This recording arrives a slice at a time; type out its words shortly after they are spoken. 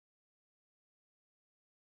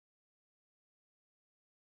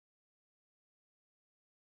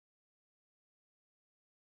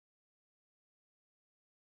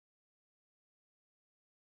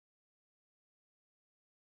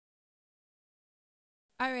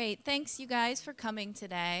All right, thanks you guys for coming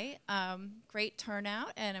today. Great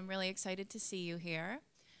turnout, and I'm really excited to see you here.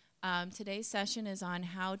 Today's session is on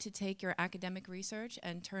how to take your academic research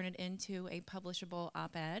and turn it into a publishable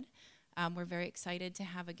op-ed. We're very excited to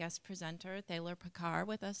have a guest presenter, Thaler Packar,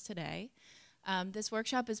 with us today. This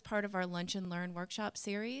workshop is part of our Lunch and Learn workshop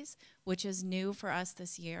series, which is new for us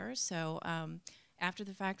this year. So after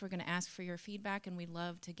the fact, we're going to ask for your feedback, and we'd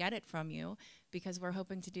love to get it from you because we're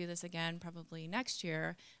hoping to do this again probably next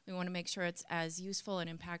year. We want to make sure it's as useful and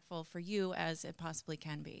impactful for you as it possibly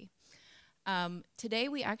can be. Today,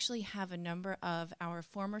 we actually have a number of our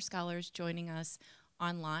former scholars joining us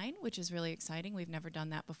online, which is really exciting. We've never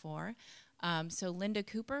done that before. So Linda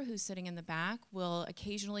Cooper, who's sitting in the back, will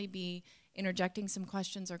occasionally be interjecting some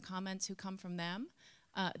questions or comments that come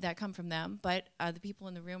from them, but the people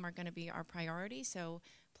in the room are going to be our priority. So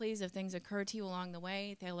please, if things occur to you along the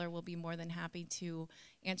way, Thaler will be more than happy to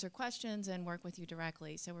answer questions and work with you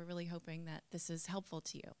directly. So we're really hoping that this is helpful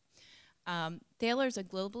to you. Thaler is a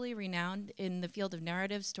globally renowned in the field of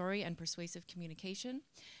narrative, story, and persuasive communication.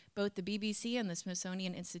 Both the BBC and the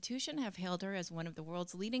Smithsonian Institution have hailed her as one of the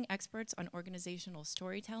world's leading experts on organizational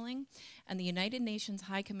storytelling, and the United Nations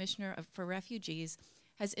High Commissioner for Refugees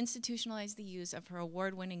has institutionalized the use of her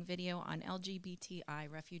award-winning video on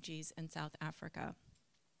LGBTI refugees in South Africa.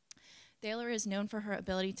 Thaler is known for her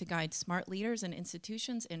ability to guide smart leaders and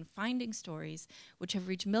institutions in finding stories which have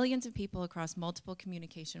reached millions of people across multiple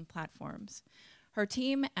communication platforms. Her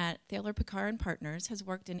team at Thaler Packar and Partners has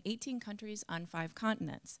worked in 18 countries on 5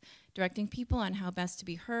 continents, directing people on how best to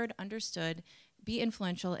be heard, understood, be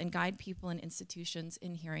influential, and guide people and institutions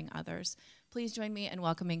in hearing others. Please join me in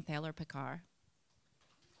welcoming Thaler Packar.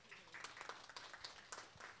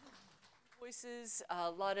 Voices,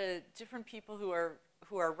 a lot of different people who are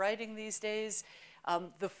writing these days.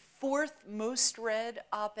 The 4th most read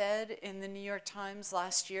op-ed in the New York Times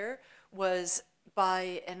last year was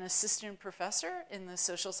by an assistant professor in the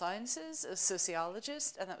social sciences, a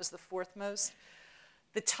sociologist, and that was the 4th most.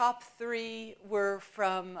 The top 3 were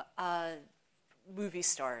from movie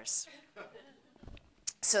stars.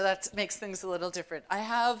 So that makes things a little different. I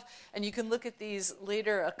have, and you can look at these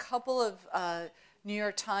later, a couple of New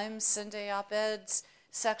York Times Sunday op-eds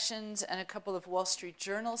sections and a couple of Wall Street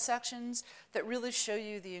Journal sections that really show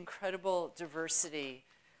you the incredible diversity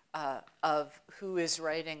of who is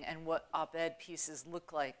writing and what op-ed pieces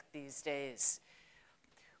look like these days.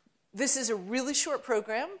 This is a really short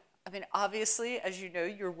program. I mean, obviously, as you know,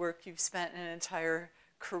 your work, you've spent an entire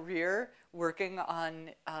career working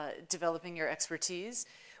on developing your expertise.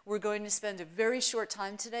 We're going to spend a very short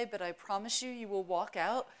time today, but I promise you, you will walk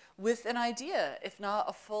out with an idea, if not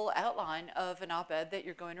a full outline of an op-ed that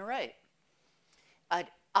you're going to write.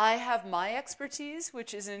 I have my expertise,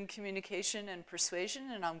 which is in communication and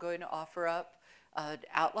persuasion, and I'm going to offer up an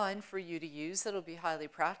outline for you to use that'll be highly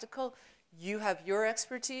practical. You have your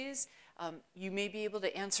expertise. You may be able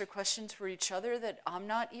to answer questions for each other that I'm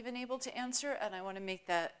not even able to answer, and I want to make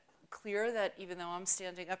that clear that even though I'm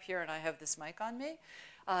standing up here and I have this mic on me,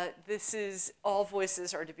 this is, all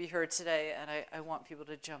voices are to be heard today, and I want people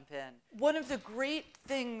to jump in. One of the great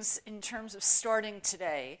things in terms of starting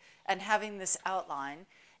today and having this outline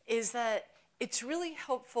is that it's really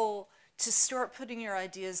helpful to start putting your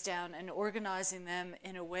ideas down and organizing them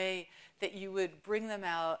in a way that you would bring them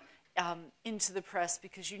out into the press,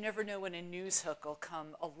 because you never know when a news hook will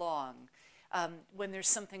come along. When there's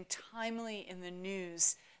something timely in the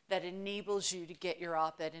news that enables you to get your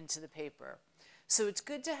op-ed into the paper. So it's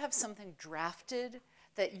good to have something drafted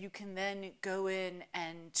that you can then go in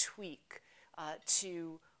and tweak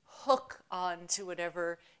to hook on to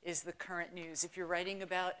whatever is the current news. If you're writing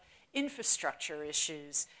about infrastructure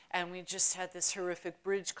issues, and we just had this horrific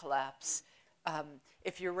bridge collapse,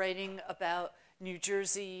 if you're writing about New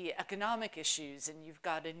Jersey economic issues, and you've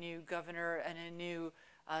got a new governor and a new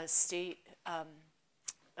a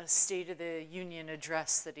State of the Union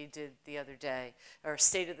address that he did the other day, or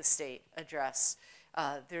State of the State address,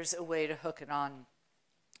 there's a way to hook it on.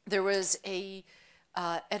 There was a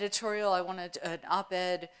editorial, an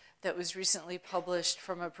op-ed that was recently published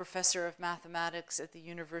from a professor of mathematics at the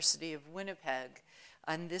University of Winnipeg,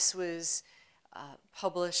 and this was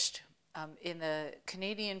published in the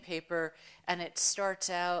Canadian paper, and it starts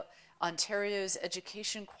out, Ontario's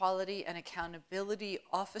Education Quality and Accountability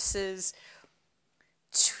Office's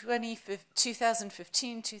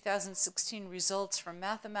 2015-2016 results from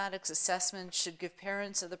mathematics assessments should give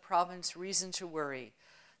parents of the province reason to worry.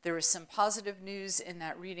 There is some positive news in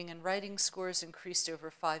that reading and writing scores increased over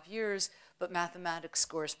 5 years, but mathematics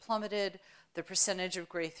scores plummeted. The percentage of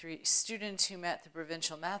grade 3 students who met the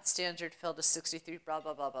provincial math standard fell to 63, blah,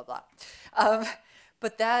 blah, blah, blah, blah.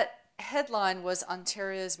 But that headline was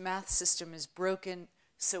Ontario's math system is broken,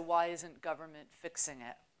 so why isn't government fixing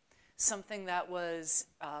it? Something that was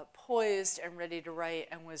poised and ready to write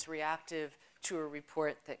and was reactive to a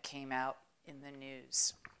report that came out in the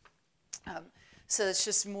news. So it's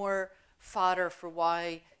just more fodder for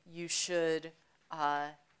why you should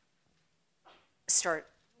start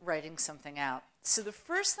writing something out. So the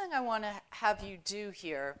first thing I want to have you do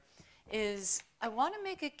here is I want to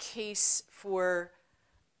make a case for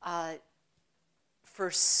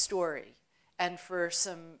story and for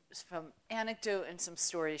some anecdote and some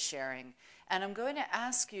story sharing. And I'm going to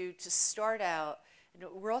ask you to start out,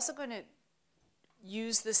 we're also going to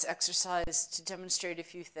use this exercise to demonstrate a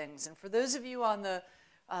few things. And for those of you on the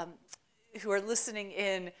who are listening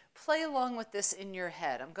in, play along with this in your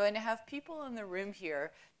head. I'm going to have people in the room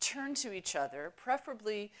here turn to each other,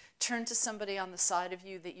 preferably turn to somebody on the side of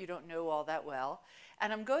you that you don't know all that well.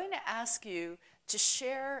 And I'm going to ask you to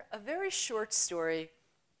share a very short story,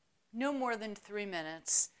 no more than 3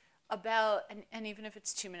 minutes, about, and even if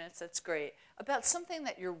it's 2 minutes, that's great, about something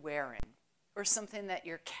that you're wearing or something that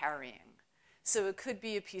you're carrying. So it could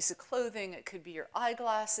be a piece of clothing, it could be your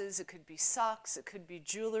eyeglasses, it could be socks, it could be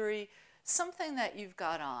jewelry, something that you've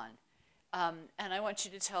got on. And I want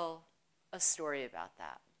you to tell a story about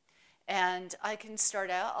that. And I can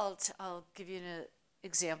start out, I'll give you an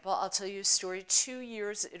example. I'll tell you a story 2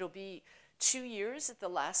 years, it'll be 2 years at the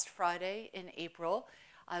last Friday in April.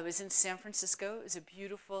 I was in San Francisco, it was a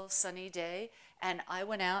beautiful sunny day, and I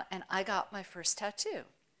went out and I got my first tattoo.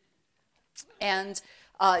 And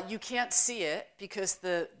you can't see it because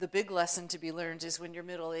the big lesson to be learned is when you're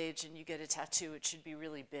middle-aged and you get a tattoo, it should be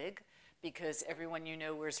really big because everyone you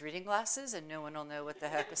know wears reading glasses and no one will know what the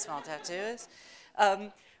heck a small tattoo is.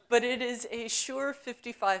 But it is a Shure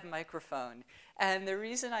 55 microphone. And the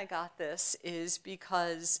reason I got this is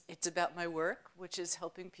because it's about my work, which is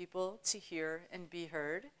helping people to hear and be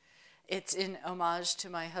heard. It's in homage to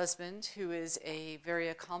my husband, who is a very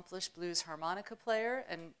accomplished blues harmonica player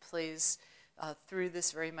and plays through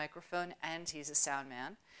this very microphone, and he's a sound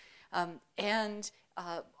man.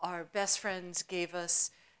 Our best friends gave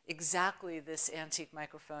us exactly this antique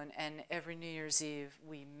microphone, and every New Year's Eve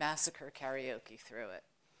we massacre karaoke through it.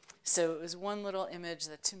 So it was one little image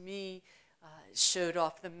that to me showed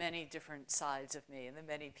off the many different sides of me and the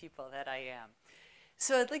many people that I am.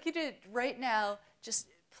 So I'd like you to, right now, just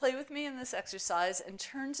play with me in this exercise and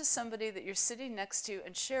turn to somebody that you're sitting next to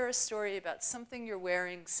and share a story about something you're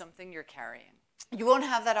wearing, something you're carrying. You won't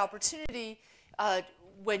have that opportunity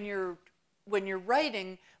when you're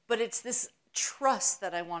writing, but it's this trust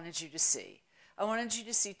that I wanted you to see. I wanted you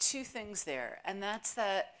to see two things there, and that's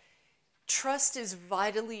that trust is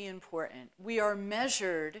vitally important. We are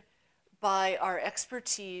measured by our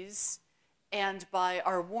expertise and by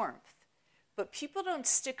our warmth. But people don't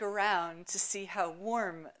stick around to see how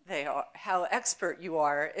warm they are, how expert you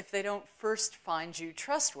are, if they don't first find you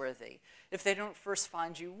trustworthy, if they don't first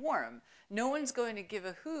find you warm. No one's going to give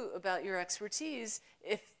a hoot about your expertise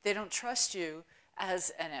if they don't trust you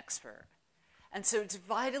as an expert. And so it's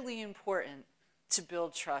vitally important to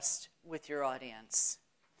build trust with your audience.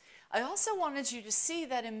 I also wanted you to see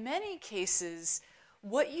that in many cases,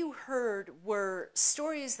 what you heard were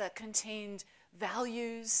stories that contained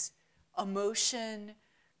values, emotion,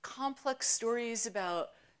 complex stories about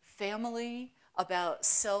family, about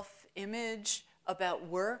self-image, about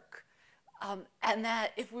work, and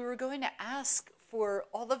that if we were going to ask for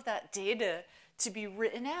all of that data to be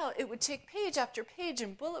written out, it would take page after page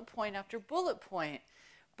and bullet point after bullet point.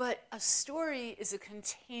 But a story is a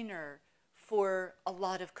container for a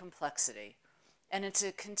lot of complexity. And it's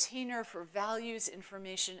a container for values,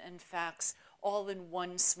 information, and facts all in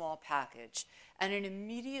one small package. And it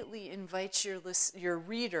immediately invites your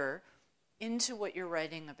reader into what you're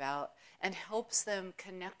writing about and helps them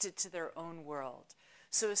connect it to their own world.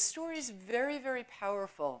 So a story is very, very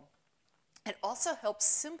powerful. It also helps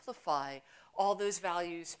simplify all those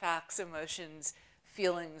values, facts, emotions,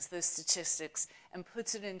 feelings, those statistics, and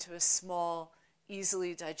puts it into a small,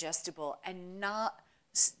 easily digestible, and not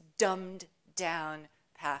dumbed down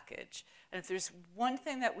package. And if there's one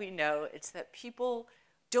thing that we know, it's that people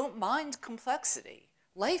don't mind complexity.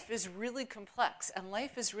 Life is really complex and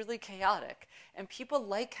life is really chaotic, and people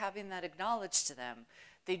like having that acknowledged to them.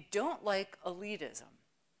 They don't like elitism,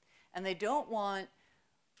 and they don't want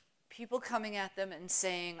people coming at them and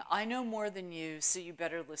saying, I know more than you, so you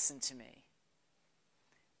better listen to me.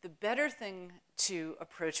 The better thing to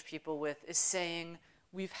approach people with is saying,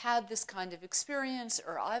 we've had this kind of experience,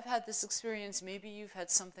 or I've had this experience, maybe you've had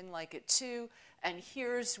something like it too, and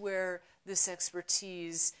here's where this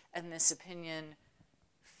expertise and this opinion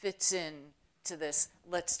fits in to this,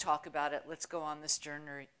 let's talk about it, let's go on this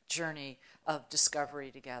journey of discovery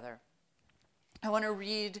together. I want to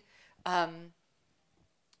read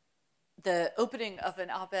the opening of an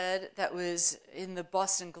op-ed that was in the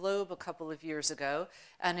Boston Globe a couple of years ago,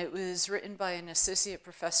 and it was written by an associate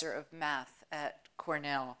professor of math at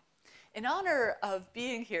Cornell. In honor of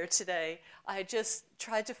being here today, I just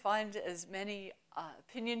tried to find as many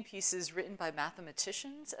opinion pieces written by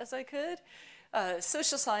mathematicians as I could.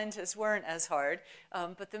 Social scientists weren't as hard,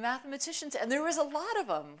 but the mathematicians, and there was a lot of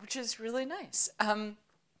them, which is really nice.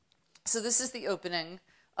 So this is the opening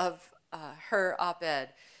of her op-ed.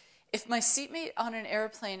 If my seatmate on an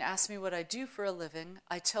airplane asks me what I do for a living,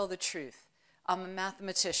 I tell the truth. I'm a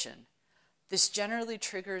mathematician. This generally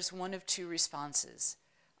triggers one of two responses.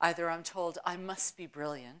 Either I'm told I must be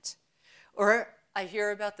brilliant, or I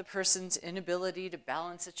hear about the person's inability to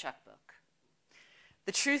balance a checkbook.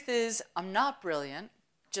 The truth is, I'm not brilliant,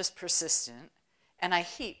 just persistent, and I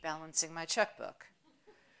hate balancing my checkbook.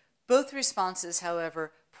 Both responses,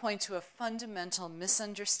 however, point to a fundamental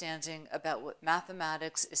misunderstanding about what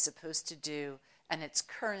mathematics is supposed to do and its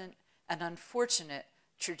current and unfortunate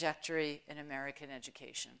trajectory in American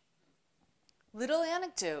education. Little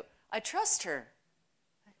anecdote, I trust her.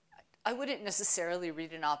 I wouldn't necessarily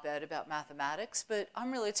read an op-ed about mathematics, but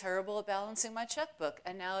I'm really terrible at balancing my checkbook,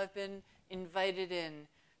 and now I've been invited in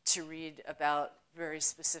to read about very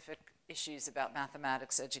specific issues about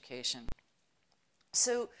mathematics education.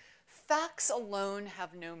 So facts alone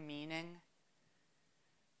have no meaning,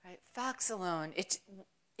 right? Facts alone,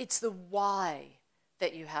 it's the why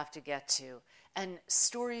that you have to get to, and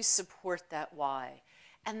stories support that why.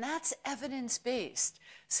 And that's evidence-based.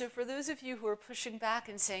 So for those of you who are pushing back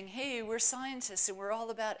and saying, hey, we're scientists and we're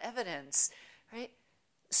all about evidence, right?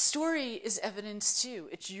 Story is evidence too.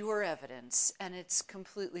 It's your evidence, and it's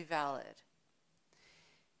completely valid.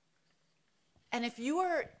 And if you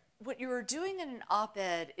are, what you are doing in an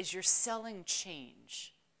op-ed is you're selling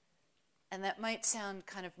change. And that might sound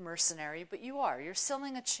kind of mercenary, but you are. You're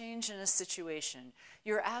selling a change in a situation.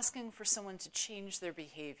 You're asking for someone to change their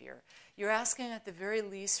behavior. You're asking at the very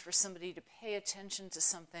least for somebody to pay attention to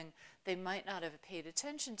something they might not have paid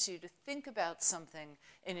attention to think about something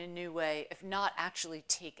in a new way, if not actually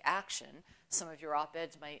take action. Some of your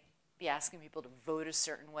op-eds might be asking people to vote a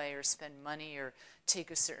certain way or spend money or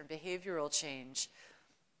take a certain behavioral change.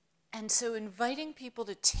 And so inviting people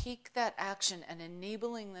to take that action and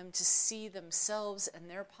enabling them to see themselves and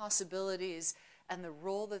their possibilities and the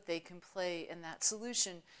role that they can play in that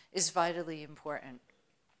solution is vitally important.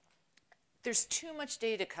 There's too much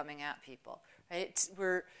data coming at people, right?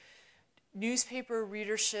 Newspaper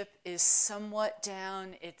readership is somewhat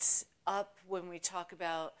down. It's up when we talk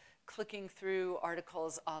about clicking through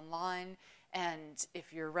articles online. And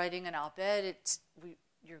if you're writing an op-ed,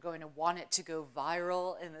 you're going to want it to go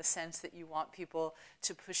viral in the sense that you want people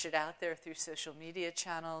to push it out there through social media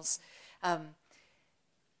channels.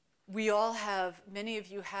 We all have, many of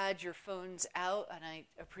you had your phones out, and I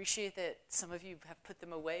appreciate that some of you have put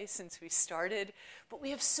them away since we started, but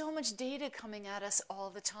we have so much data coming at us all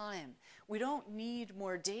the time. We don't need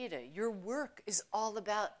more data. Your work is all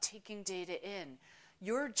about taking data in.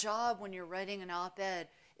 Your job when you're writing an op-ed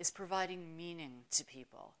is providing meaning to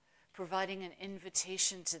people, providing an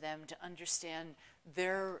invitation to them to understand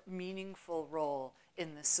their meaningful role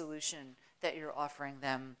in the solution that you're offering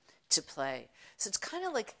them to play. So it's kind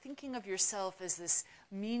of like thinking of yourself as this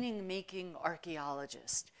meaning-making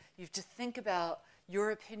archaeologist. You have to think about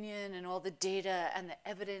your opinion and all the data and the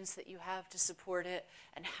evidence that you have to support it,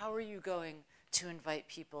 and how are you going to invite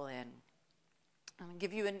people in. I'm going to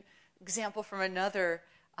give you an example from another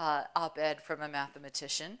op-ed from a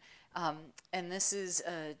mathematician. And this is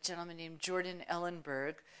a gentleman named Jordan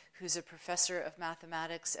Ellenberg, who's a professor of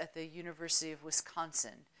mathematics at the University of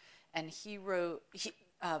Wisconsin. And he wrote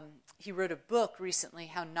a book recently,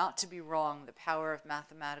 How Not to Be Wrong, The Power of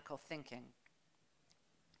Mathematical Thinking.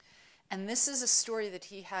 And this is a story that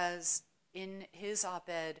he has in his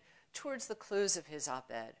op-ed towards the close of his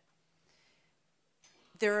op-ed.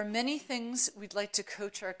 There are many things we'd like to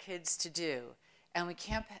coach our kids to do, and we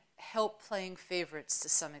can't help playing favorites to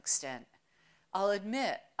some extent. I'll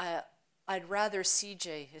admit, I'd rather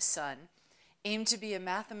CJ, his son, aim to be a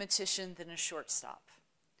mathematician than a shortstop.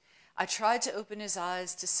 I tried to open his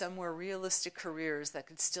eyes to some more realistic careers that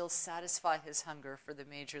could still satisfy his hunger for the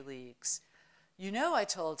major leagues. You know, I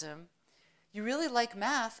told him, you really like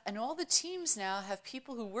math, and all the teams now have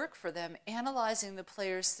people who work for them analyzing the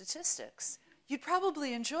players' statistics. You'd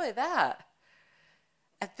probably enjoy that.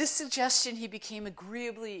 At this suggestion, he became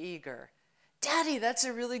agreeably eager. Daddy, that's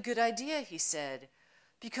a really good idea, he said.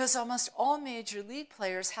 because almost all major league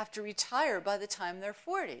players have to retire by the time they're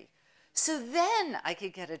 40. So then I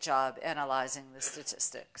could get a job analyzing the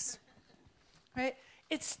statistics, right?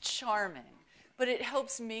 It's charming, but it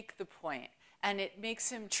helps make the point, and it makes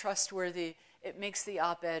him trustworthy. It makes the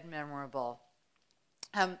op-ed memorable.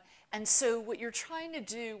 And so what you're trying to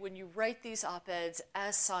do when you write these op-eds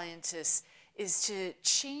as scientists is to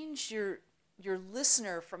change your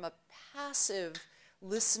listener from a passive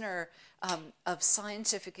listener of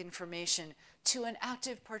scientific information to an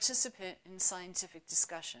active participant in scientific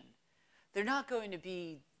discussion. They're not going to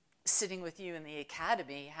be sitting with you in the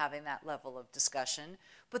academy having that level of discussion,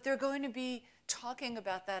 but they're going to be talking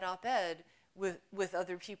about that op-ed with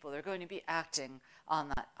other people. They're going to be acting on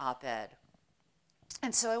that op-ed.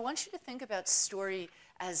 And so I want you to think about story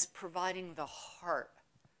as providing the heart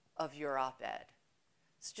of your op-ed.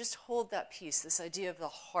 So just hold that piece, this idea of the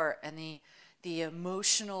heart and the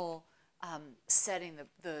emotional setting,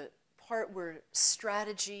 the part where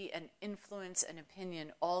strategy and influence and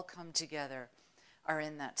opinion all come together are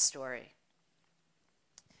in that story.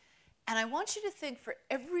 And I want you to think for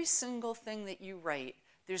every single thing that you write,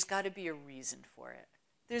 there's got to be a reason for it.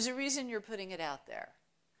 There's a reason you're putting it out there.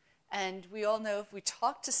 And we all know if we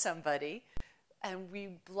talk to somebody and we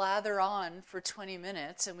blather on for 20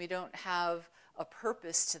 minutes and we don't have a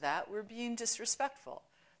purpose to that, we're being disrespectful.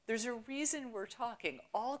 There's a reason we're talking.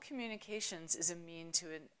 All communications is a means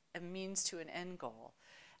to an end goal.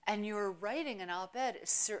 And your writing an op-ed is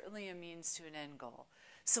certainly a means to an end goal.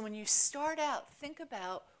 So when you start out, think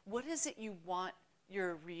about what is it you want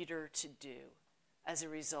your reader to do as a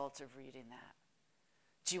result of reading that.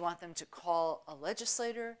 Do you want them to call a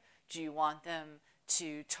legislator? Do you want them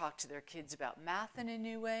to talk to their kids about math in a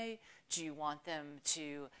new way? Do you want them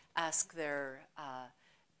to ask their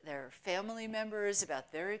family members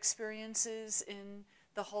about their experiences in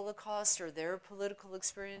the Holocaust or their political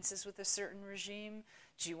experiences with a certain regime?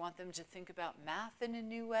 Do you want them to think about math in a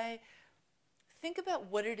new way? Think about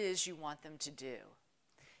what it is you want them to do.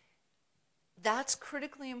 That's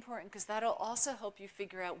critically important because that'll also help you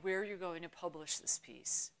figure out where you're going to publish this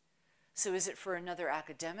piece. So is it for another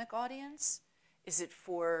academic audience? Is it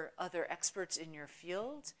for other experts in your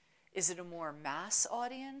field? Is it a more mass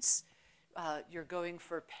audience? You're going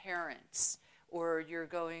for parents, or you're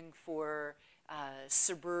going for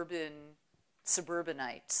suburbanites,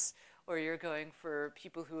 or you're going for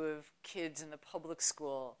people who have kids in the public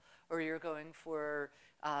school, or you're going for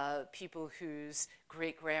people whose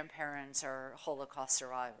great-grandparents are Holocaust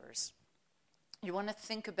survivors. You want to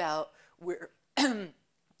think about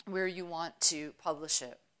where you want to publish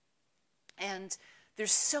it. And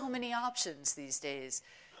there's so many options these days.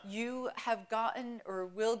 You have gotten or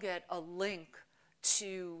will get a link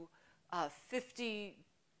to 50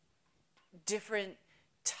 different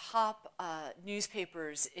top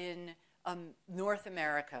newspapers in North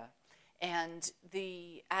America and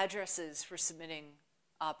the addresses for submitting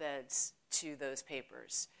op-eds to those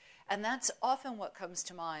papers. And that's often what comes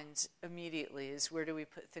to mind immediately is where do we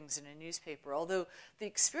put things in a newspaper? Although the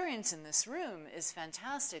experience in this room is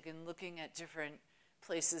fantastic in looking at different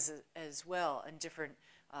places as well and different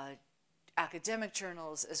academic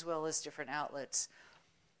journals as well as different outlets.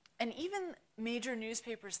 And even major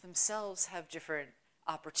newspapers themselves have different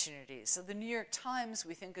opportunities. So the New York Times,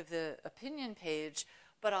 we think of the opinion page,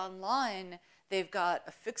 but online they've got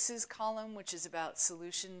a fixes column, which is about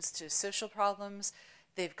solutions to social problems.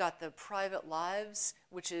 They've got the private lives,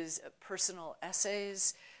 which is personal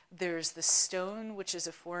essays. There's the Stone, which is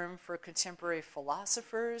a forum for contemporary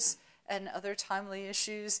philosophers and other timely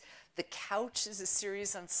issues. The Couch is a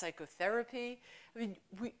series on psychotherapy. I mean,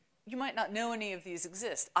 you might not know any of these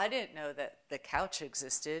exist. I didn't know that the Couch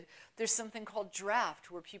existed. There's something called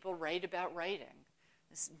Draft, where people write about writing.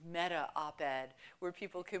 This meta op-ed, where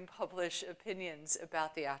people can publish opinions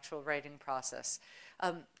about the actual writing process.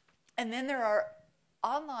 And then there are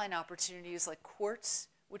online opportunities like Quartz,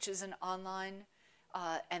 which is an online,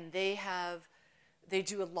 and they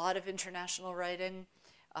do a lot of international writing.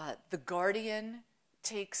 The Guardian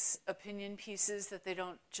takes opinion pieces that they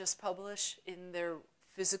don't just publish in their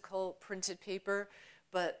physical printed paper,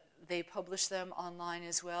 but they publish them online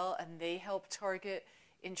as well, and they help target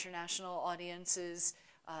international audiences,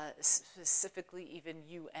 specifically even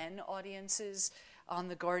UN audiences on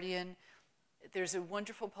The Guardian. There's a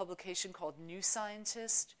wonderful publication called New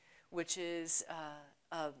Scientist, which is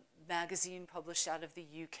a magazine published out of the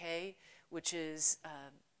UK, which is a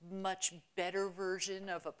much better version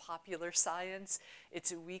of a Popular Science.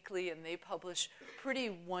 It's a weekly, and they publish pretty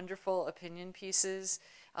wonderful opinion pieces.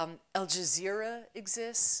 Al Jazeera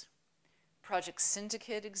exists. Project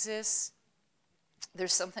Syndicate exists.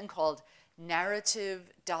 There's something called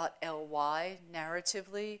narrative.ly,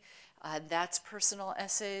 narratively. That's personal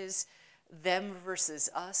essays. Them versus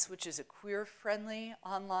Us, which is a queer-friendly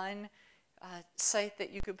online site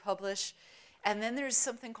that you could publish. And then there's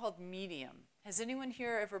something called Medium. Has anyone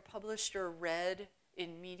here ever published or read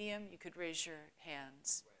in Medium? You could raise your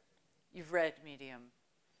hands. You've read Medium.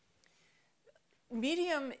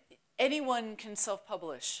 Medium, anyone can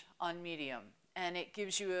self-publish on Medium, and it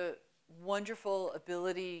gives you a wonderful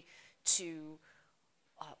ability to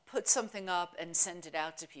put something up and send it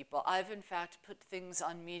out to people. I've, in fact, put things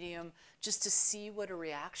on Medium just to see what a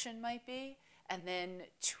reaction might be, and then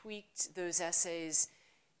tweaked those essays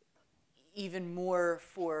even more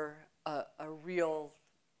for a real,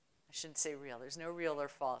 I shouldn't say real, there's no real or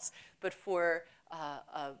false, but for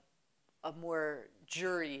a more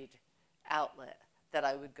juried outlet that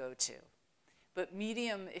I would go to. But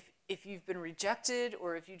Medium, if you've been rejected,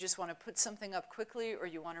 or if you just want to put something up quickly, or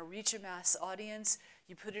you want to reach a mass audience,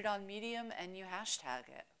 you put it on Medium and you hashtag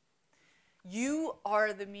it. You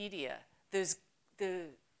are the media.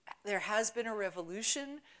 There has been a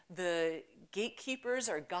revolution. The gatekeepers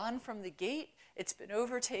are gone from the gate. It's been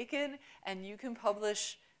overtaken, and you can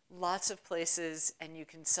publish lots of places, and you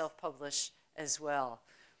can self-publish as well.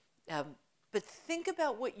 But think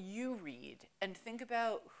about what you read, and think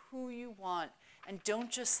about who you want, and don't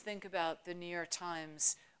just think about the New York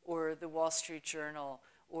Times or the Wall Street Journal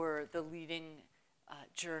or the leading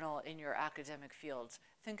journal in your academic field.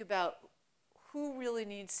 Think about who really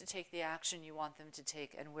needs to take the action you want them to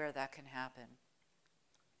take and where that can happen.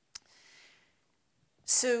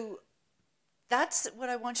 So that's what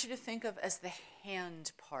I want you to think of as the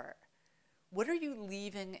hand part. What are you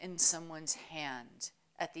leaving in someone's hand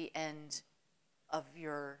at the end of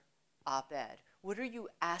your op-ed? What are you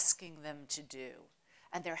asking them to do?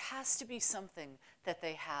 And there has to be something that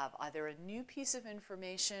they have, either a new piece of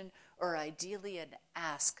information or ideally an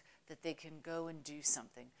ask that they can go and do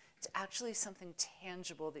something. It's actually something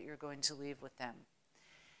tangible that you're going to leave with them.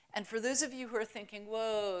 And for those of you who are thinking,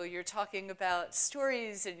 whoa, you're talking about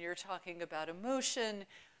stories and you're talking about emotion,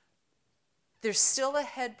 there's still a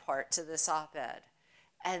head part to this op-ed.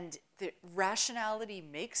 And the rationality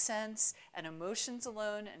makes sense, and emotions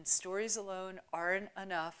alone and stories alone aren't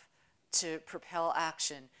enough to propel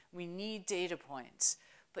action. We need data points.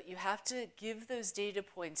 But you have to give those data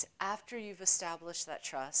points after you've established that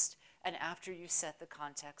trust and after you set the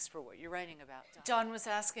context for what you're writing about. Don was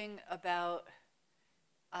asking about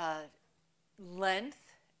length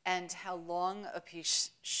and how long a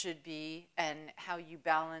piece should be and how you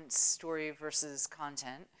balance story versus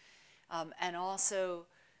content. And also,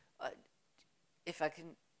 if I can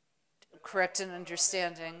correct an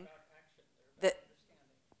understanding, that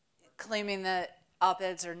claiming that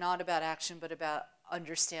op-eds are not about action but about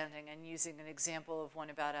understanding, and using an example of one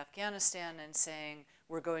about Afghanistan and saying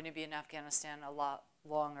we're going to be in Afghanistan a lot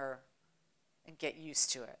longer and get used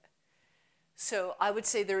to it. So I would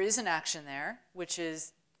say there is an action there, which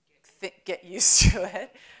is get used to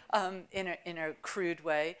it in a crude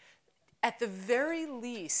way. At the very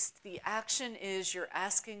least, the action is you're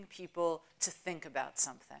asking people to think about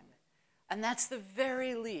something. And that's the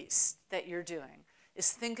very least that you're doing,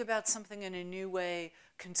 is think about something in a new way,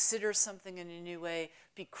 consider something in a new way,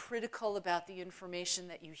 be critical about the information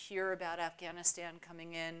that you hear about Afghanistan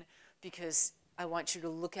coming in, because I want you to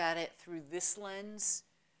look at it through this lens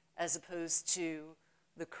as opposed to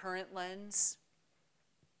the current lens.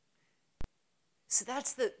 So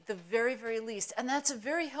that's the very, very least. And that's a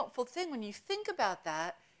very helpful thing. When you think about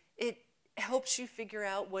that, it helps you figure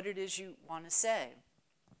out what it is you want to say.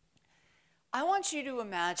 I want you to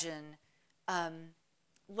imagine,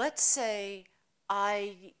 let's say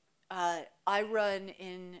I run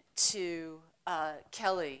into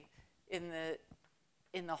Kelly in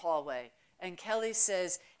the hallway, and Kelly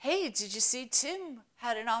says, "Hey, did you see Tim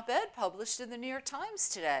had an op-ed published in the New York Times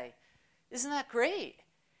today? Isn't that great?"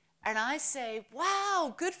 And I say,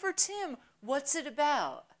 "Wow, good for Tim. What's it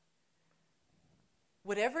about?"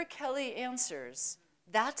 Whatever Kelly answers,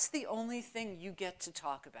 that's the only thing you get to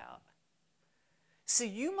talk about. So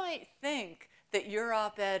you might think that your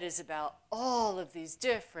op-ed is about all of these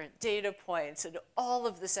different data points and all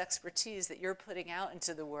of this expertise that you're putting out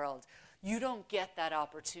into the world. You don't get that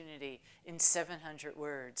opportunity in 700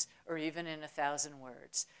 words or even in 1,000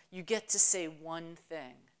 words. You get to say one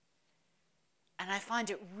thing. And I find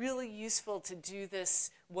it really useful to do this,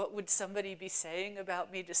 what would somebody be saying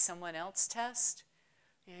about me to someone else test.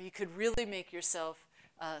 You know, you could really make yourself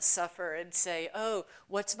suffer and say, "Oh,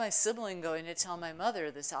 what's my sibling going to tell my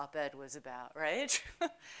mother this op-ed was about," right?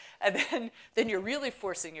 And then you're really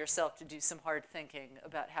forcing yourself to do some hard thinking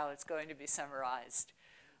about how it's going to be summarized.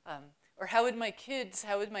 Or how would my kids,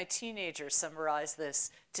 how would my teenager summarize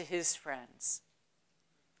this to his friends?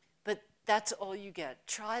 But that's all you get.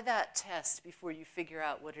 Try that test before you figure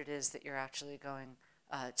out what it is that you're actually going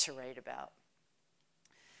to write about.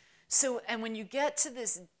 So, and when you get to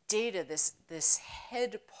this data, this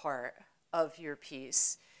head part of your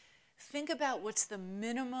piece, think about what's the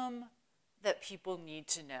minimum that people need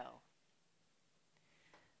to know.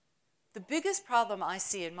 The biggest problem I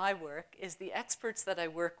see in my work is the experts that I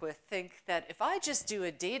work with think that if I just do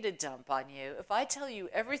a data dump on you, if I tell you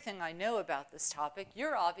everything I know about this topic,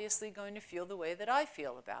 you're obviously going to feel the way that I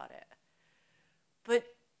feel about it. But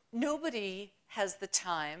nobody has the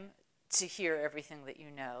time to hear everything that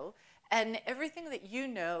you know, and everything that you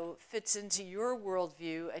know fits into your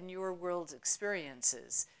worldview and your world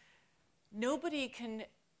experiences. Nobody can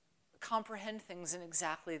comprehend things in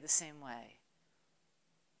exactly the same way.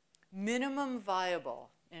 Minimum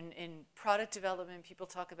viable. In product development, people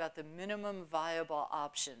talk about the minimum viable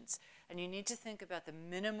options. And you need to think about the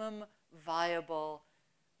minimum viable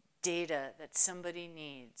data that somebody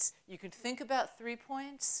needs. You could think about 3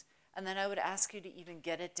 points, and then I would ask you to even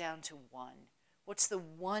get it down to 1. What's the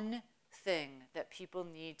one thing that people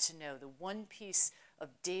need to know, the one piece of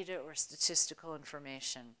data or statistical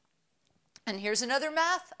information? And here's another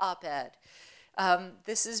math op-ed.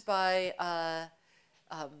 This is by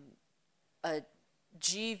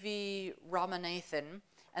G.V. Ramanathan,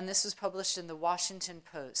 and this was published in the Washington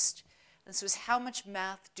Post. This was, how much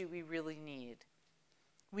math do we really need?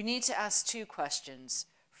 We need to ask 2 questions.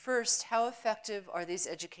 First, how effective are these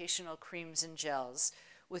educational creams and gels?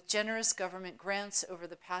 With generous government grants over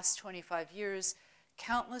the past 25 years,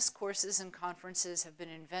 countless courses and conferences have been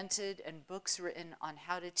invented and books written on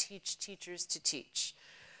how to teach teachers to teach.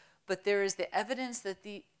 But there is the evidence that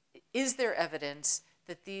is there evidence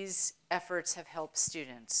that these efforts have helped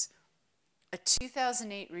students? A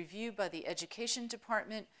 2008 review by the Education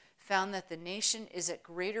Department found that the nation is at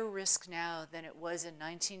greater risk now than it was in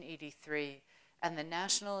 1983, and the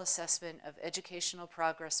National Assessment of Educational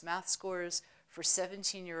Progress math scores for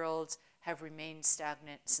 17-year-olds have remained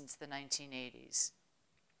stagnant since the 1980s.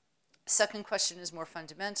 Second question is more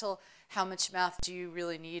fundamental. How much math do you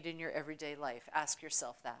really need in your everyday life? Ask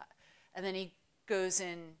yourself that. And then he goes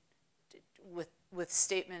in with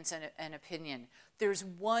statements and opinion. There's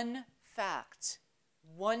one fact,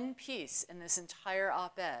 one piece in this entire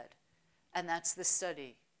op-ed, and that's the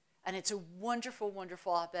study. And it's a wonderful,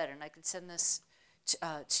 wonderful op-ed, and I could send this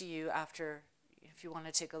to you after if you want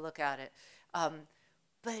to take a look at it.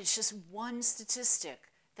 But it's just one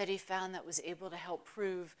statistic that he found that was able to help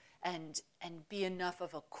prove and be enough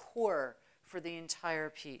of a core for the entire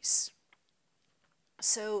piece.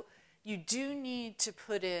 So you do need to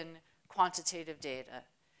put in quantitative data,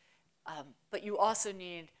 but you also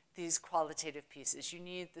need these qualitative pieces. You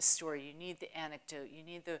need the story, you need the anecdote, you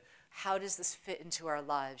need the how does this fit into our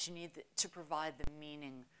lives, you need to provide the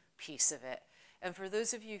meaning piece of it. And for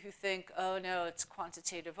those of you who think, oh no, it's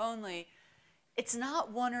quantitative only, it's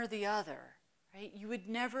not one or the other, right? You would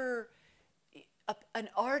never, an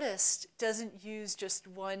artist doesn't use just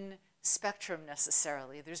one spectrum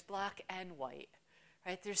necessarily. There's black and white,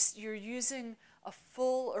 right? You're using a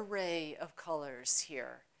full array of colors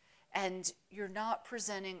here, and you're not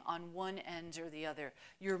presenting on one end or the other.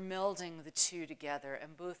 You're melding the two together,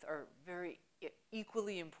 and both are very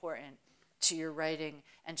equally important to your writing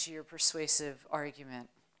and to your persuasive argument.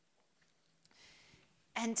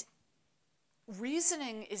 And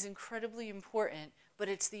reasoning is incredibly important, but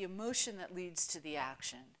it's the emotion that leads to the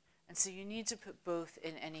action. And so you need to put both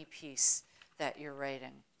in any piece that you're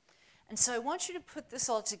writing. And so I want you to put this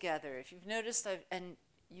all together. If you've noticed, and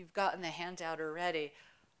you've gotten the handout already,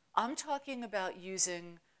 I'm talking about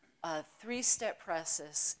using a 3-step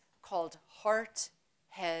process called heart,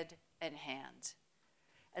 head, and hand.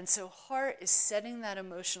 And so heart is setting that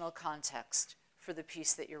emotional context for the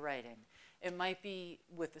piece that you're writing. It might be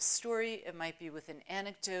with a story, it might be with an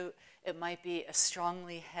anecdote, it might be a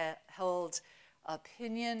strongly held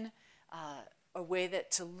opinion, a way that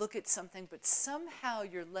to look at something, but somehow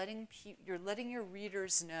you're letting your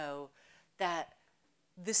readers know that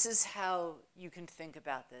this is how you can think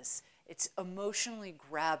about this. It's emotionally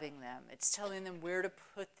grabbing them. It's telling them where to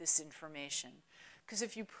put this information. Because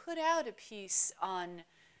if you put out a piece on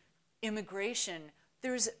immigration,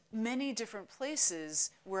 there's many different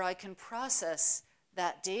places where I can process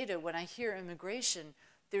that data. When I hear immigration,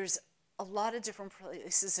 there's a lot of different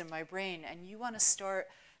places in my brain, and you want to start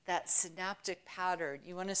that synaptic pattern.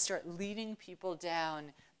 You want to start leading people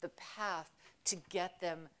down the path to get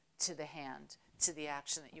them to the hand, to the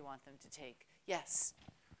action that you want them to take. Yes?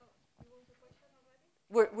 Oh, you want the question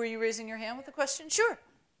already? Were you raising your hand with a question? Sure.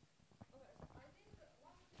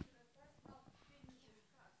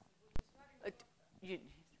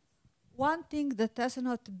 One thing that has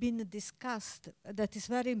not been discussed that is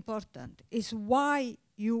very important is why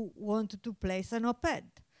you want to place an op-ed.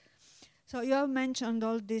 So you have mentioned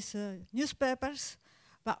all these newspapers,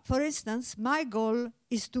 but for instance, my goal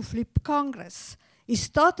is to flip Congress. It's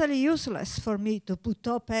totally useless for me to put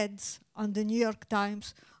op-eds on the New York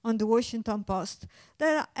Times, on the Washington Post.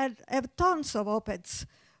 There are tons of op-eds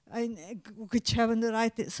which haven't the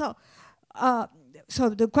right. So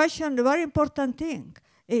the question, the very important thing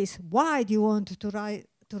is, why do you want to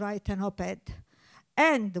write an op-ed?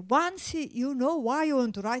 And once you know why you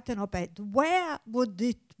want to write an op-ed, where would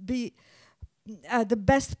it be the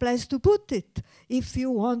best place to put it if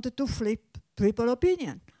you wanted to flip people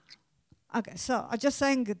opinion? Okay, so I'm just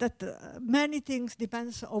saying that many things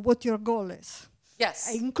depends on what your goal is.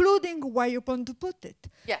 Yes. Including where you want to put it.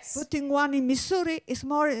 Yes. Putting one in Missouri is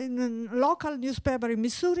more in a local newspaper in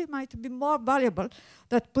Missouri might be more valuable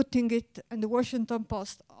than putting it in the Washington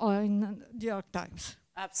Post or in the New York Times.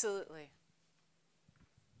 Absolutely.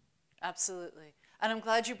 Absolutely. And I'm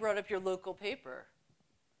glad you brought up your local paper,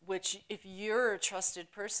 which if you're a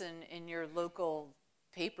trusted person in your local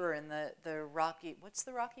paper in the Rocky, what's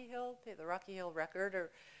the Rocky Hill? The Rocky Hill Record,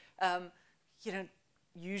 or, you know,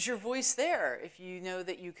 use your voice there if you know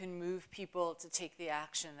that you can move people to take the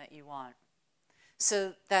action that you want.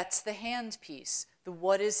 So that's the hand piece. The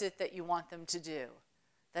what is it that you want them to do?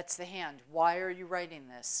 That's the hand. Why are you writing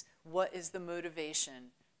this? What is the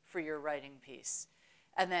motivation for your writing piece?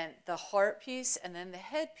 And then the heart piece and then the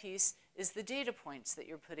head piece is the data points that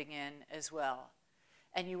you're putting in as well.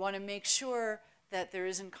 And you want to make sure that there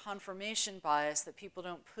isn't confirmation bias, that people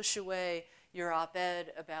don't push away your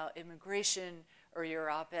op-ed about immigration or your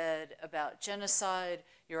op-ed about genocide,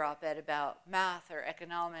 your op-ed about math or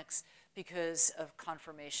economics because of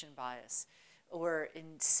confirmation bias or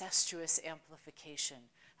incestuous amplification.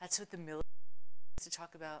 That's what the military used to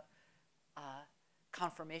talk about,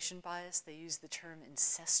 confirmation bias. They use the term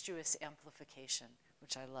incestuous amplification,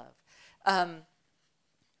 which I love.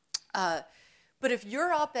 But if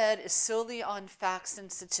your op-ed is solely on facts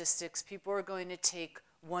and statistics, people are going to take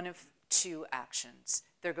one of two actions.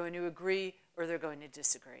 They're going to agree or they're going to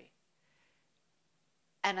disagree.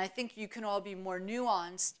 And I think you can all be more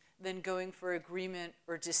nuanced than going for agreement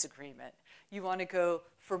or disagreement. You want to go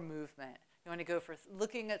for movement. You want to go for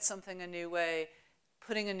looking at something a new way,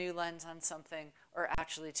 putting a new lens on something, or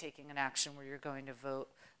actually taking an action where you're going to vote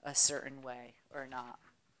a certain way or not.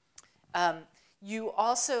 You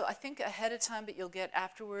also, I think ahead of time, but you'll get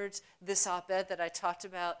afterwards, this op-ed that I talked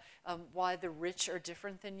about, why the rich are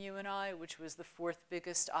different than you and I, which was the fourth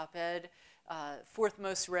biggest op-ed, fourth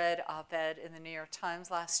most read op-ed in the New York Times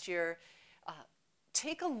last year.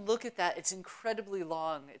 Take a look at that. It's incredibly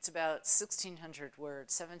long. It's about 1,600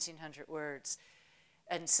 words, 1,700 words.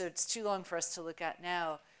 And so it's too long for us to look at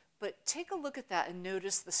now. But take a look at that and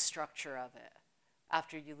notice the structure of it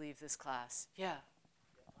after you leave this class. Yeah.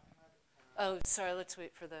 Oh, sorry, let's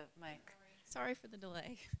wait for the mic. Sorry for the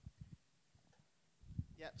delay.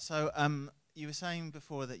 Yeah, so you were saying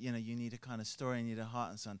before that, you know, you need a kind of story, you need a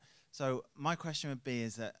heart and so on. So my question would be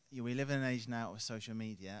is that we live in an age now of social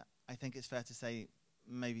media. I think it's fair to say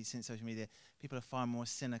maybe since social media, people are far more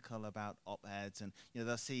cynical about op-eds, and you know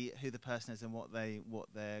they'll see who the person is and what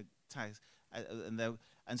their tags, and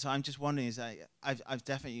so I'm just wondering, is I've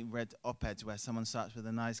definitely read op-eds where someone starts with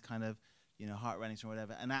a nice kind of, you know, heart-wrenching or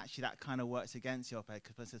whatever, and actually that kind of works against the op-ed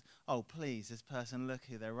because it says, oh please, this person, look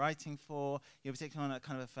who they're writing for. You're particularly on a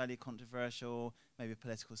kind of a fairly controversial, maybe a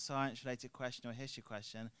political science related question or a history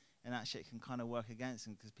question, and actually it can kind of work against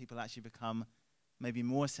them because people actually become maybe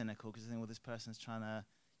more cynical because they think, well, this person's trying to,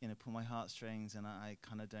 you know, pull my heartstrings and I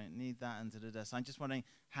kind of don't need that, and da-da-da. So I'm just wondering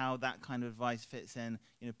how that kind of advice fits in,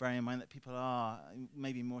 you know, bearing in mind that people are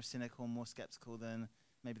maybe more cynical, more skeptical than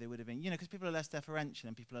maybe they would have been, you know, because people are less deferential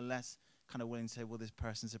and people are less kind of willing to say, well, this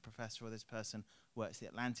person's a professor or this person works at the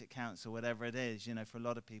Atlantic Council, whatever it is, you know, for a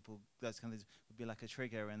lot of people, that's kind of would be like a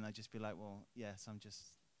trigger and they'd just be like, well, yes, I'm just...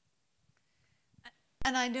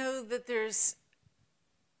 And I know that there's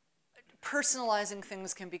personalizing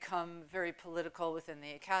things can become very political within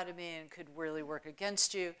the academy and could really work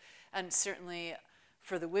against you. And certainly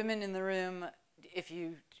for the women in the room, if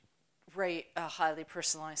you write a highly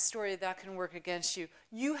personalized story, that can work against you.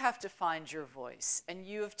 You have to find your voice and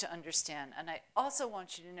you have to understand. And I also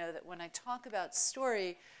want you to know that when I talk about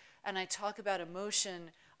story and I talk about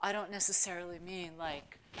emotion, I don't necessarily mean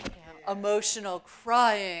like, you know, emotional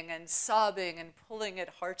crying and sobbing and pulling at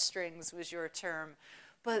heartstrings was your term,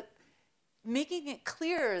 but making it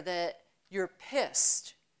clear that you're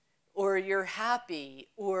pissed or you're happy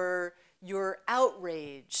or you're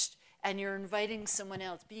outraged, and you're inviting someone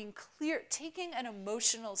else, being clear, taking an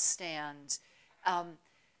emotional stand.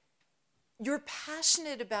 You're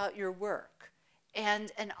passionate about your work,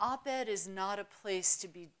 and an op-ed is not a place to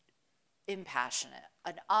be impassionate.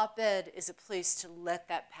 An op-ed is a place to let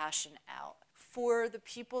that passion out. For the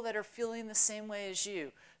people that are feeling the same way as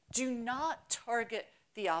you, do not target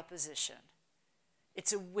the opposition.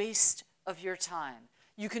 It's a waste of your time.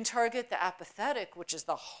 You can target the apathetic, which is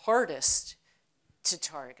the hardest to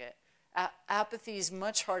target. Apathy is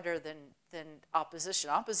much harder than opposition.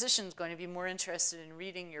 Opposition is going to be more interested in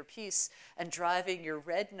reading your piece and driving your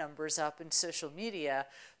red numbers up in social media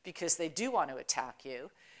because they do want to attack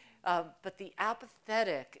you. But the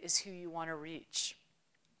apathetic is who you want to reach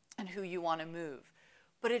and who you want to move.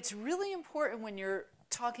 But it's really important when you're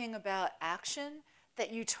talking about action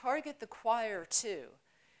that you target the choir too.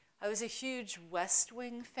 I was a huge West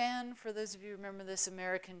Wing fan, for those of you who remember this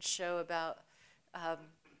American show about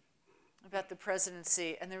the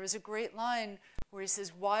presidency, and there was a great line where he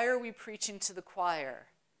says, "Why are we preaching to the choir?"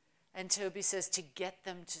 And Toby says, "To get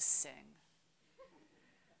them to sing."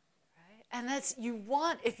 Right? And that's, you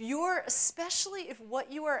want, if you're, especially if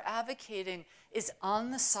what you are advocating is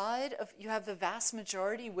on the side of, you have the vast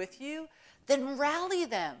majority with you, then rally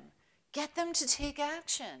them. Get them to take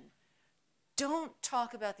action. Don't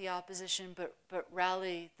talk about the opposition, but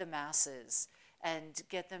rally the masses and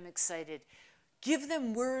get them excited. Give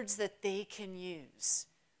them words that they can use.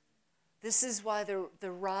 This is why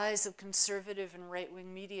the rise of conservative and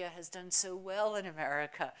right-wing media has done so well in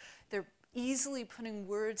America. They're easily putting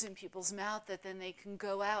words in people's mouth that then they can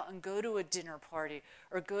go out and go to a dinner party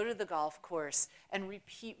or go to the golf course and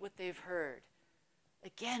repeat what they've heard.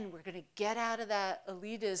 Again, we're going to get out of that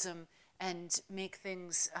elitism and make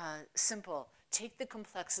things simple. Take the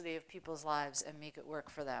complexity of people's lives and make it work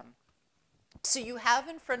for them. So you have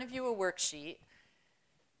in front of you a worksheet.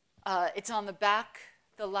 It's on the back,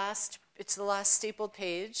 it's the last stapled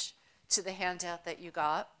page to the handout that you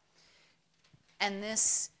got. And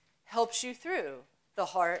this helps you through the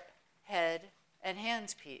heart, head, and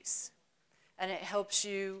hands piece. And it helps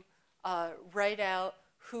you write out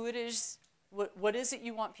who it is, what is it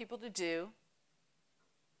you want people to do,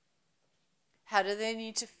 how do they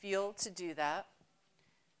need to feel to do that,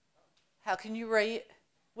 how can you write,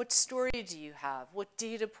 what story do you have, what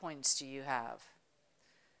data points do you have,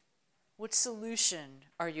 what solution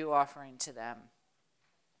are you offering to them?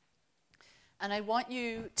 And I want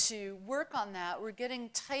you to work on that. We're getting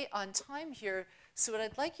tight on time here, so what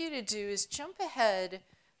I'd like you to do is jump ahead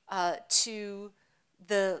to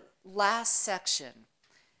the last section.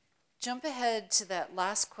 Jump ahead to that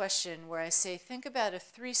last question where I say, think about a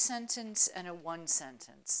 3-sentence and a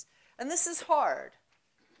 1-sentence. And this is hard.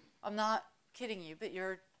 I'm not kidding you, but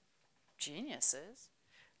you're geniuses.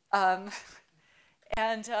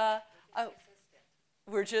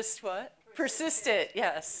 We're just what? Persistent,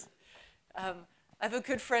 yes. I have a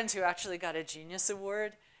good friend who actually got a Genius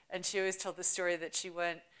Award, and she always told the story that she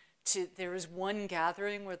went to, there was one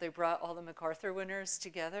gathering where they brought all the MacArthur winners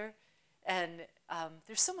together, and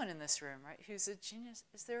there's someone in this room, right, who's a genius.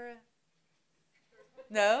 Is there a?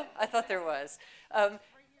 No? I thought there was.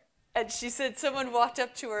 And she said someone walked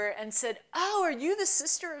up to her and said, "Oh, are you the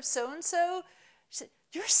sister of so-and-so?" She said,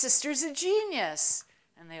 "Your sister's a genius."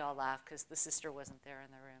 And they all laughed because the sister wasn't there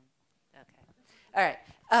in the room. Okay. All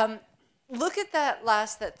right. Look at that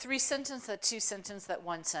 3-sentence, that 2-sentence, that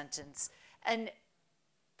 1-sentence, and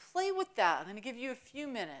play with that. I'm going to give you a few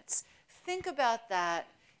minutes. Think about that.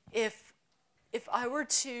 If I were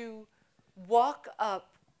to walk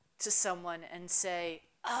up to someone and say,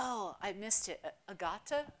 "Oh, I missed it,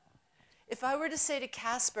 Agata?" If I were to say to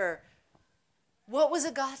Casper, "What was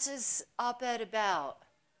Agata's op-ed about?"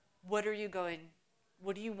 What do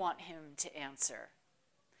you want him to answer?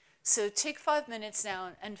 So take 5 minutes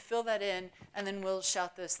now and fill that in, and then we'll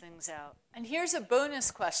shout those things out. And here's a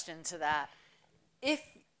bonus question to that. If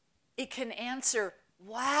it can answer,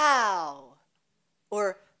 "Wow,"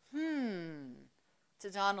 or to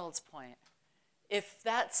Donald's point, if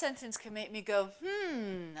that sentence can make me go,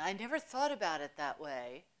 I never thought about it that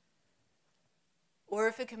way, or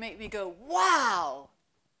if it can make me go, "Wow,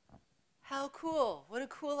 how cool, what a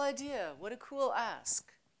cool idea, what a cool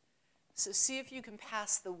ask." So see if you can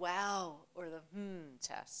pass the wow or the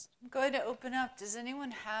test. I'm going to open up. Does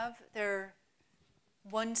anyone have their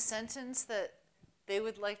 1 sentence that they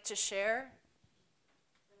would like to share?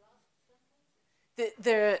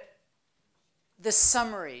 The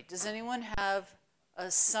summary. Does anyone have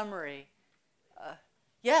a summary?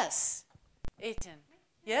 Yes, Eitan.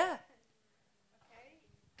 Yeah. Okay.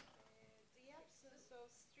 The absence of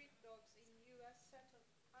street dogs in U.S.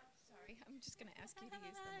 Sorry, I'm just going to ask you to use the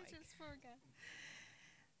mic. I just forgot.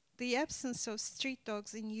 The absence of street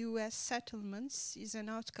dogs in U.S. settlements is an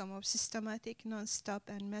outcome of systematic, non-stop,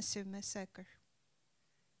 and massive massacre.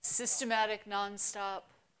 Systematic, nonstop,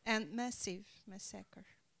 And massive massacre.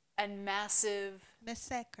 and massive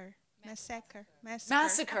Massacre. Massacre.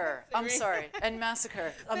 massacre. I'm sorry. And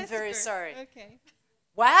massacre. I'm very Massacre. sorry. Okay.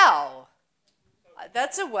 Wow.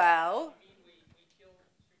 That's a wow.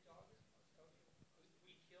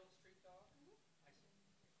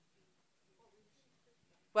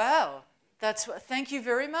 Wow. Thank you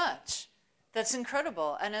very much. That's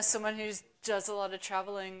incredible. And as someone who does a lot of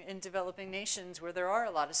traveling in developing nations where there are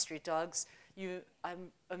a lot of street dogs,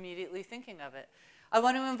 I'm immediately thinking of it. I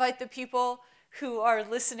want to invite the people who are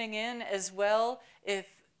listening in as well, if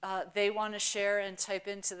they want to share and type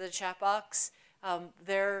into the chat box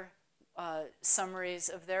their summaries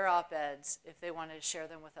of their op-eds, if they want to share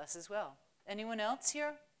them with us as well. Anyone else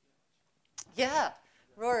here? Yeah,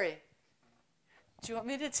 Rory. Do you want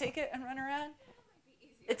me to take it and run around?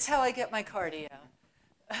 It's how I get my cardio.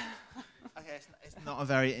 Okay, it's not a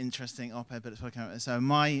very interesting op-ed, but it's what I can. So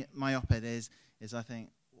my op-ed is I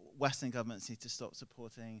think Western governments need to stop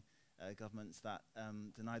supporting governments that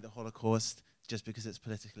deny the Holocaust just because it's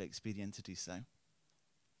politically expedient to do so.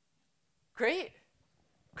 Great.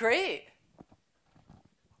 Great.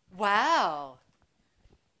 Wow.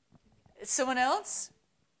 Someone else?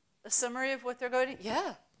 A summary of what they're going to...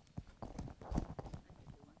 Yeah.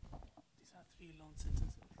 These are 3 long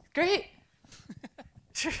sentences. Great.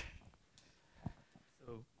 So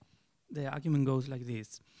the argument goes like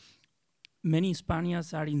this. Many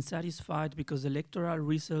Spaniards are unsatisfied because electoral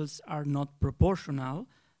results are not proportional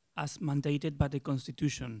as mandated by the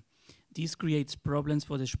Constitution. This creates problems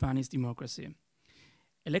for the Spanish democracy.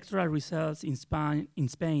 Electoral results in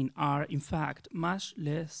Spain are, in fact, much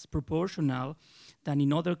less proportional than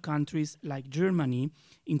in other countries like Germany,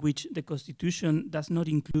 in which the Constitution does not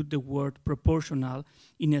include the word proportional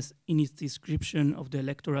in its description of the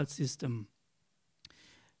electoral system.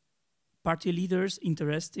 Party leaders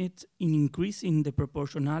interested in increasing the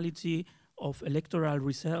proportionality of electoral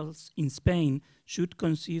results in Spain should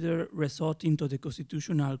consider resorting to the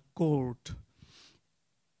Constitutional Court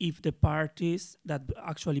if the parties that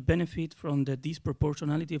actually benefit from the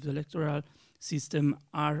disproportionality of the electoral system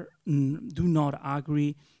do not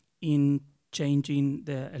agree in changing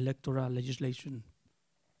the electoral legislation.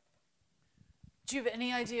 Do you have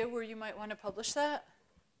any idea where you might want to publish that?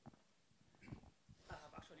 I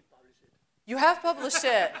have actually published it. You have published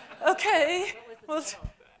it. Okay. Well,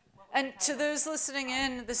 and to those listening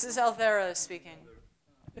in, this is Alvaro speaking.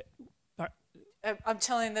 I'm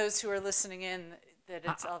telling those who are listening in that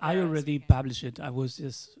it's Alvaro I already speaking. published it. I was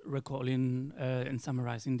just recalling and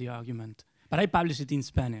summarizing the argument. But I published it in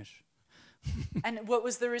Spanish. And what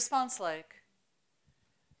was the response like?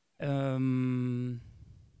 I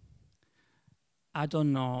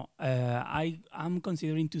don't know. I'm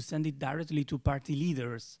considering to send it directly to party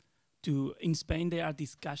leaders. In Spain, they are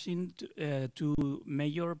discussing to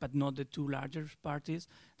mayor, but not the 2 larger parties.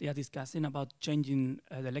 They are discussing about changing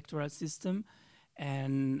the electoral system,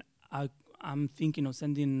 and I'm thinking of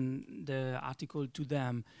sending the article to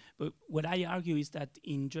them. But what I argue is that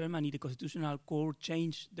in Germany, the Constitutional Court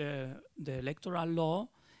changed the electoral law,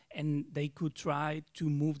 and they could try to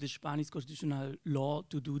move the Spanish constitutional law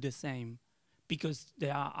to do the same, because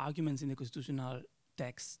there are arguments in the constitutional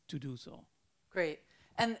text to do so. Great.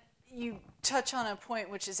 And you touch on a point,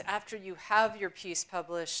 which is after you have your piece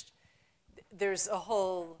published, there's a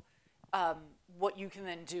whole what you can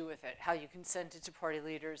then do with it, how you can send it to party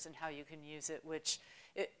leaders and how you can use it,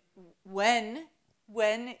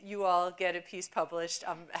 when you all get a piece published,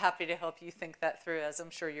 I'm happy to help you think that through, as I'm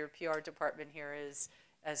sure your PR department here is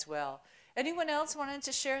as well. Anyone else wanted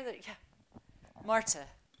to share that? Yeah. Marta.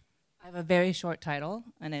 I have a very short title,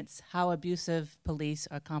 and it's How Abusive Police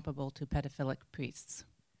Are Comparable to Pedophilic Priests.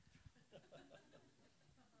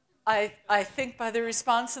 I think by the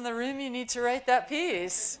response in the room, you need to write that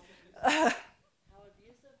piece. How abusive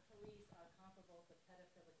police are comparable to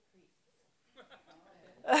pedophilic priests.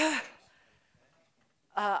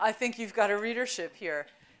 I think you've got a readership here.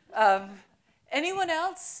 Anyone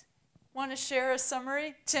else want to share a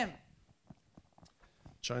summary? Tim.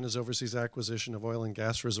 China's overseas acquisition of oil and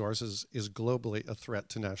gas resources is globally a threat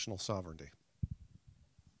to national sovereignty.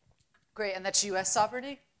 Great, and that's U.S.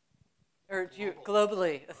 sovereignty? Or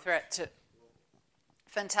globally a threat to...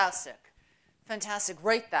 Fantastic. Fantastic.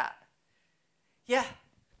 Write that. Yeah.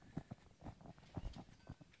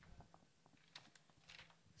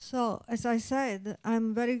 So, as I said,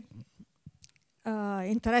 I'm very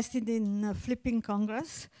interested in flipping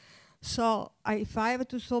Congress, So if I have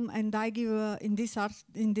to sum, and I give in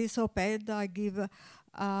this op-ed, I give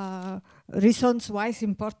reasons why it's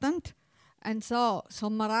important. And so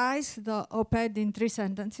summarize the op-ed in 3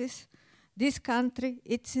 sentences. This country,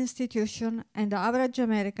 its institution, and the average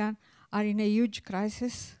American are in a huge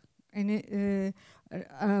crisis. And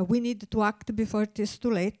we need to act before it is too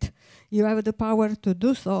late. You have the power to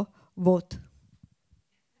do so. Vote.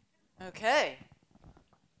 Okay.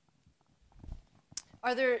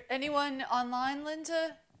 Are there anyone online,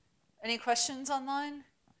 Linda? Any questions online?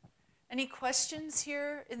 Any questions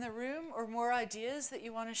here in the room or more ideas that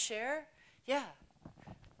you want to share? Yeah.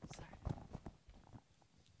 Sorry.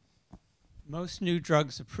 Most new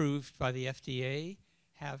drugs approved by the FDA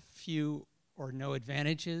have few or no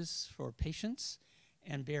advantages for patients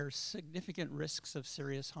and bear significant risks of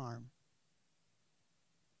serious harm.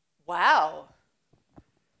 Wow.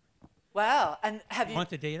 Wow. And have you Want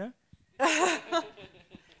the data?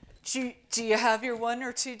 do you have your 1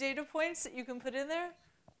 or 2 data points that you can put in there?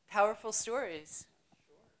 Powerful stories.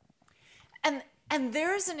 Sure. And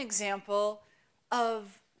there's an example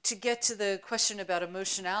of, to get to the question about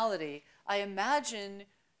emotionality, I imagine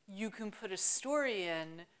you can put a story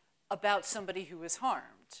in about somebody who was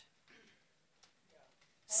harmed.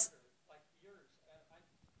 Like yours,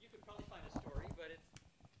 you could probably find a story, but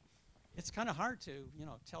it's kind of hard to,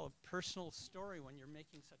 tell a personal story when you're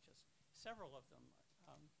making several of them.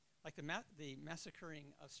 Like the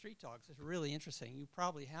massacring of street dogs is really interesting. You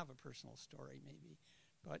probably have a personal story, maybe,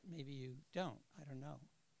 but maybe you don't. I don't know.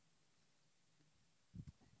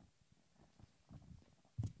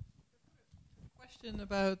 Question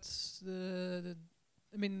about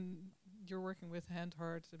I mean, you're working with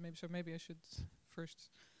Handhart, maybe I should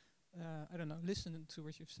first, I don't know, listen to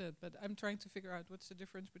what you've said. But I'm trying to figure out what's the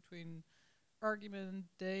difference between argument,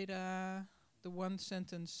 data, the 1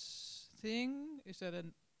 sentence thing. Is that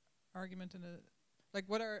an argument and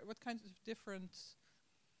what kinds of different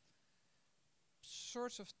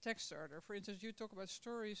sorts of text are there? For instance, you talk about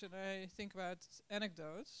stories, and I think about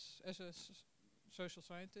anecdotes as a social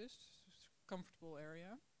scientist, comfortable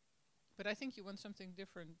area. But I think you want something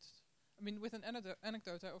different. I mean, with an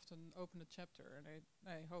anecdote, I often open a chapter, and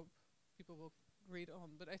I hope people will read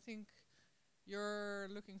on. But I think you're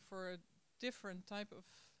looking for a different type of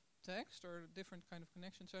text or a different kind of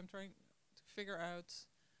connection. So I'm trying to figure out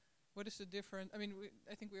what is the different. I mean,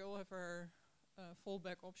 I think we all have our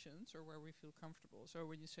fallback options or where we feel comfortable. So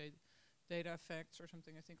when you say data facts or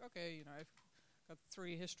something, I think, okay, I've got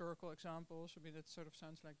 3 historical examples. I mean, that sort of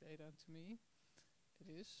sounds like data to me.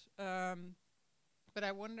 It is. But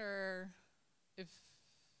I wonder if,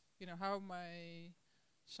 how my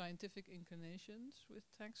scientific inclinations with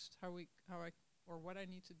text, what I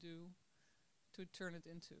need to do to turn it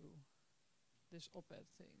into this op-ed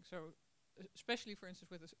thing. So, especially, for instance,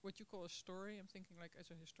 with what you call a story, I'm thinking like as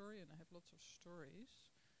a historian, I have lots of stories,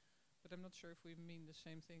 but I'm not sure if we mean the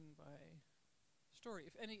same thing by story.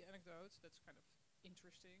 If any anecdotes, that's kind of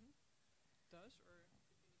interesting, does, or...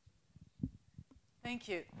 Thank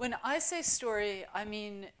you. When I say story, I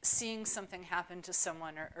mean seeing something happen to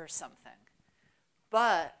someone or something.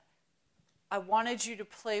 But I wanted you to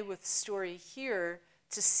play with story here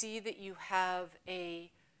to see that you have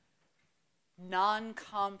a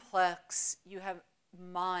non-complex, you have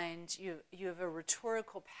mind, you have a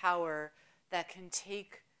rhetorical power that can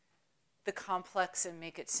take the complex and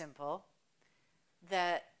make it simple.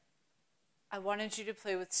 That I wanted you to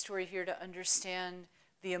play with story here to understand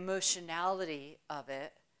the emotionality of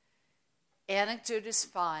it. Anecdote is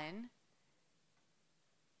fine.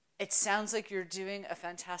 It sounds like you're doing a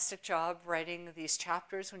fantastic job writing these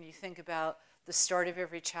chapters when you think about the start of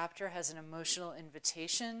every chapter has an emotional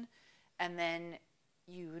invitation, and then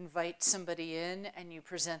you invite somebody in and you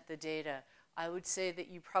present the data. I would say that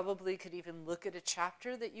you probably could even look at a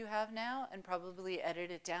chapter that you have now and probably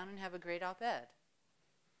edit it down and have a great op-ed.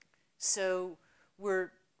 So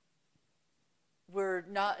we're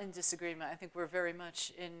not in disagreement. I think we're very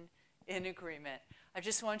much in agreement. I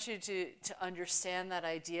just want you to understand that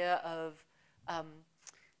idea of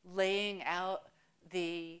laying out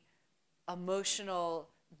the emotional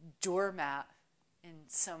doormat in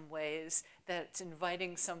some ways, that's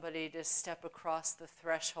inviting somebody to step across the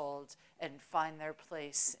threshold and find their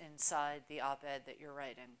place inside the op-ed that you're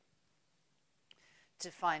writing,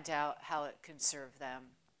 to find out how it can serve them.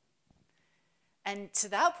 And to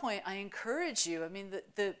that point, I encourage you, I mean,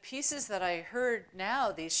 the pieces that I heard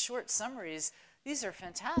now, these short summaries, these are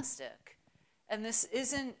fantastic. And this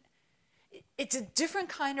isn't, it's a different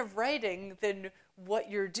kind of writing than what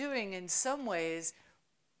you're doing in some ways,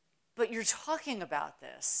 but you're talking about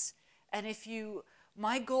this. And if you,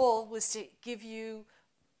 my goal was to give you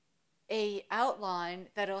a outline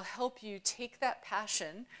that'll help you take that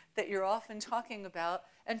passion that you're often talking about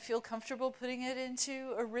and feel comfortable putting it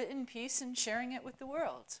into a written piece and sharing it with the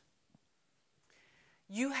world.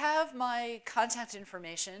 You have my contact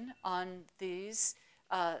information on these,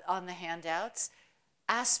 on the handouts.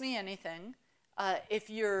 Ask me anything. If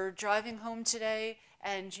you're driving home today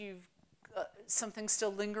and you've something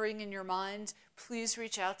still lingering in your mind, please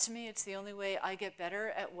reach out to me. It's the only way I get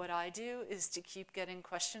better at what I do, is to keep getting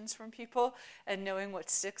questions from people and knowing what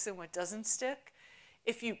sticks and what doesn't stick.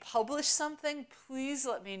 If you publish something, please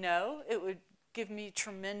let me know. It would give me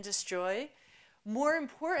tremendous joy. More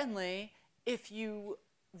importantly, if you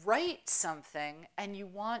write something and you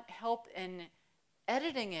want help in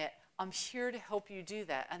editing it, I'm here to help you do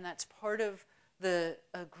that. And that's part of the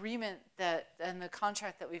agreement that and the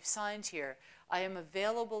contract that we've signed here. I am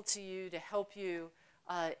available to you to help you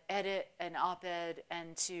edit an op-ed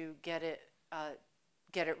and to get it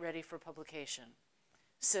ready for publication.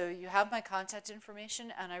 So you have my contact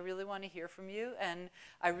information, and I really want to hear from you, and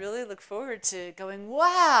I really look forward to going,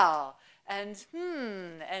 wow, and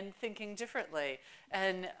thinking differently.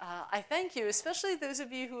 And I thank you, especially those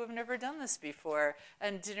of you who have never done this before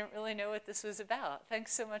and didn't really know what this was about.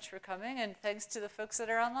 Thanks so much for coming, and thanks to the folks that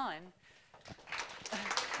are online.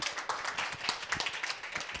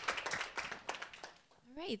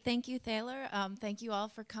 All right, thank you, Thaler. Thank you all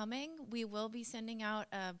for coming. We will be sending out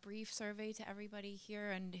a brief survey to everybody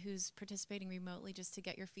here and who's participating remotely, just to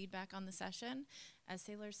get your feedback on the session. As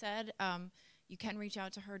Thaler said, you can reach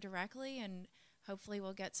out to her directly, and hopefully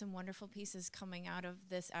we'll get some wonderful pieces coming out of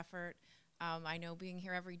this effort. I know being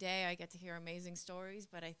here every day, I get to hear amazing stories,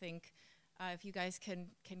 but I think if you guys can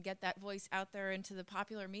get that voice out there into the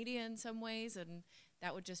popular media in some ways, and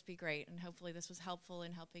that would just be great. And hopefully this was helpful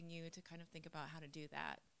in helping you to kind of think about how to do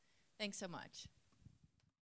that. Thanks so much.